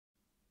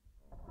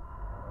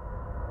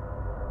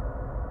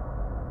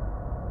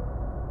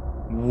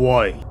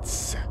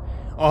Whites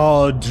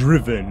are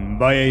driven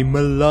by a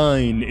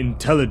malign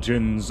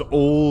intelligence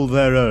all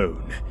their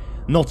own,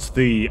 not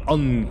the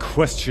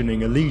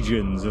unquestioning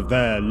allegiance of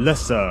their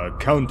lesser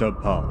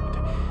counterpart.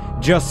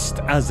 Just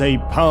as a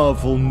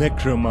powerful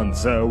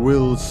necromancer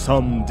will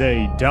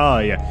someday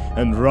die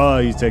and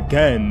rise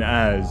again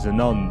as an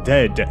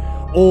undead,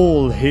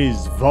 all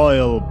his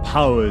vile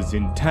powers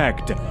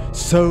intact,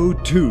 so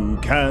too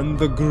can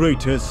the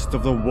greatest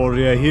of the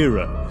warrior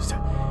heroes.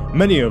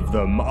 Many of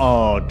them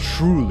are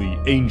truly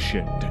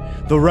ancient,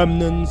 the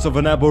remnants of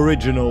an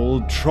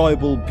aboriginal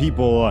tribal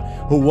people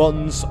who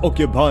once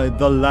occupied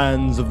the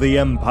lands of the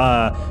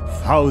Empire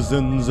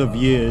thousands of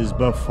years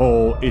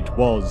before it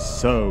was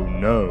so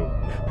known.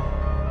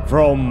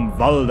 From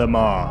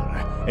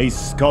Valdemar, a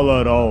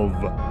scholar of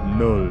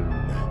Nuln.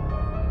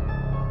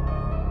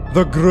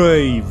 The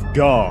Grave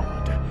Guard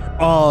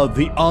are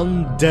the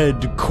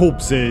undead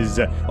corpses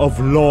of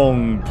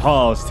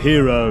long-past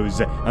heroes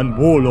and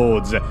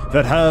warlords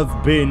that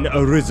have been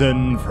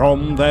arisen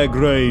from their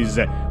graves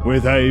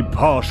with a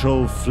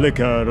partial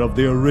flicker of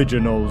the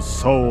original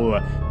soul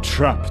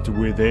trapped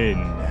within.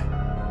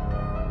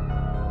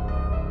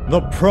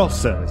 The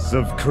process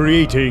of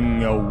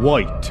creating a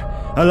wight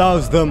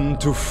allows them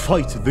to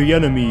fight the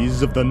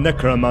enemies of the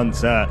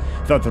necromancer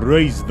that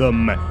raised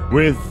them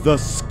with the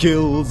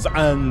skills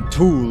and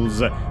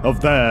tools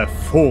of their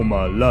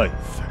former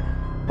life.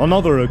 On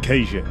other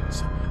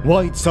occasions,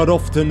 whites are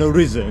often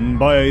arisen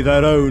by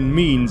their own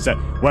means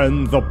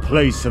when the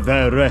place of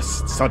their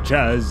rest, such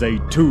as a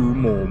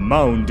tomb or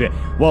mound,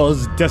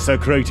 was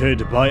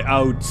desecrated by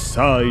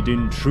outside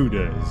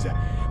intruders,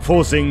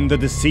 forcing the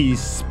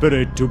deceased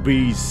spirit to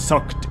be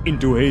sucked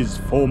into his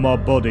former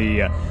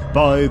body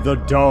by the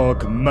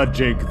dark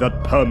magic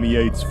that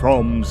permeates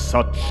from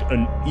such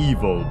an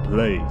evil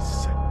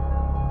place.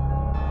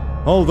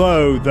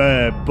 Although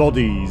their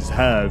bodies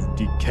have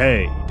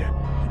decayed,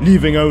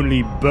 leaving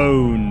only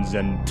bones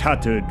and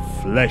tattered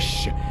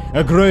flesh,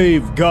 a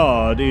grave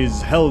guard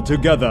is held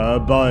together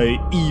by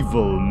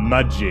evil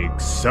magic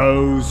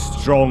so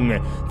strong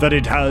that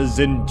it has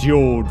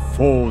endured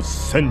for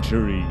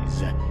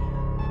centuries.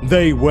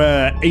 They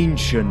wear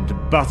ancient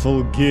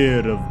battle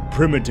gear of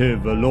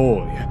primitive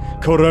alloy,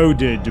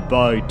 corroded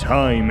by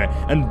time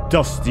and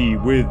dusty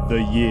with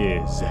the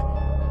years.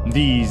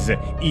 These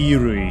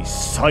eerie,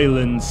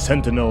 silent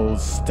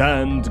sentinels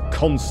stand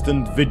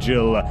constant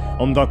vigil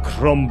on the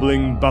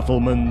crumbling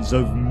battlements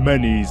of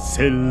many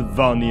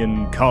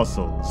Sylvanian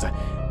castles,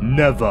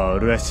 never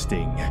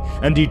resting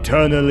and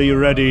eternally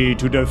ready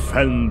to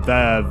defend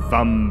their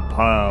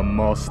vampire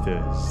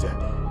masters.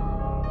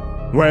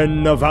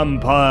 When a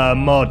vampire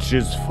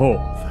marches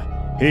forth,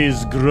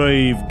 his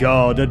grave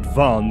guard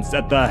advance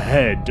at the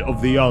head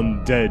of the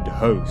undead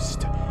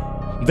host.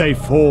 They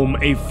form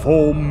a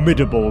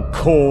formidable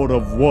core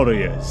of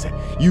warriors,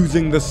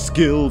 using the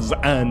skills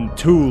and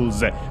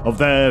tools of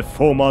their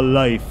former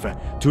life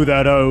to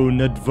their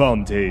own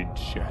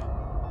advantage.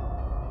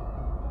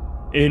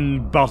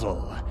 In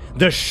battle,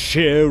 the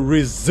sheer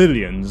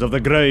resilience of the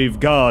Grave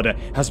Guard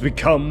has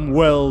become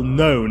well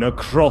known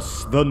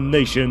across the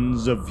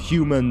nations of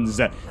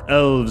humans,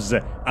 elves,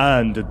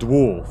 and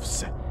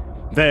dwarfs.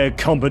 Their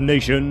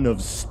combination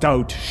of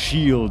stout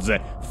shields,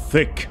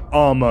 thick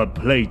armor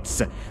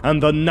plates,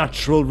 and the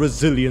natural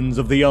resilience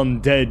of the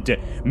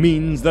undead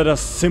means that a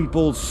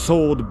simple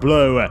sword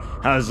blow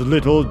has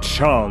little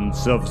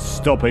chance of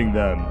stopping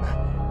them.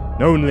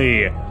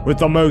 Only with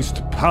the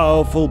most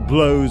powerful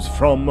blows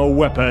from a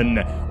weapon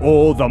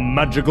or the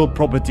magical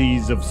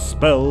properties of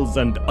spells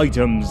and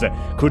items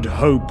could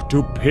hope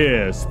to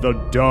pierce the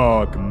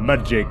dark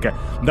magic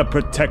that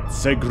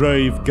protects a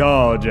grave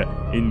guard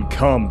in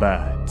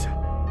combat.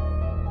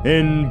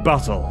 In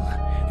battle,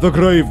 the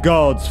grave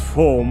guards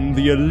form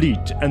the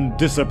elite and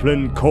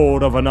disciplined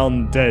core of an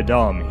undead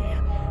army,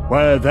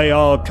 where they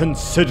are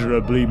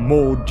considerably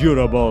more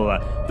durable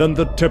than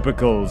the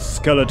typical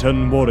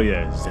skeleton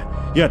warriors,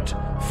 yet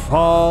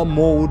far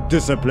more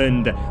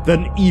disciplined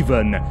than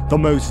even the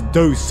most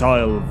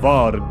docile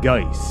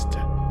Vargeist.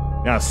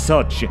 As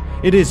such,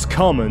 it is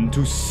common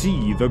to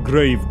see the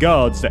grave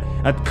guards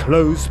at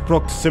close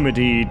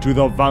proximity to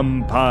the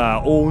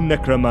vampire or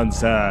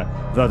necromancer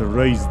that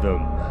raised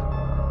them.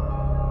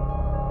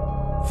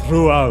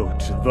 Throughout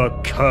the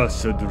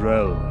cursed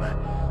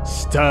realm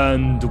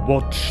stand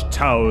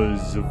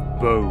watchtowers of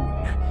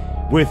bone.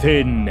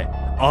 Within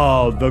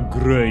are the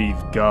grave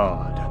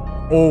guard,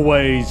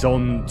 always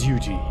on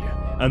duty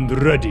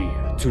and ready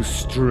to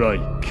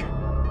strike.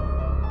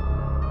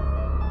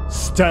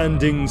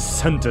 Standing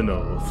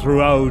sentinel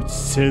throughout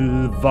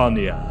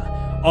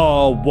Sylvania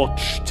are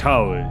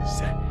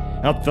watchtowers.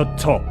 At the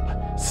top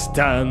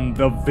stand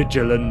the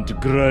vigilant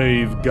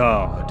grave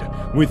guard,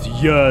 with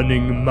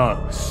yearning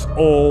mouths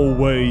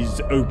always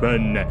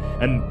open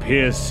and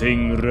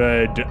piercing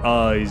red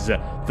eyes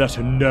that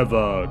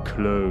never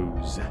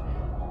close.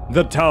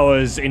 The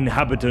tower's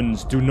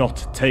inhabitants do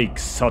not take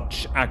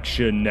such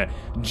action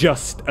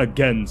just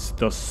against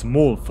the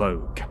small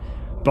folk,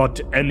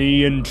 but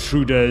any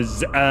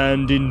intruders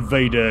and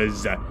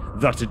invaders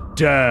that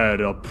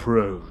dare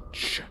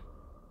approach.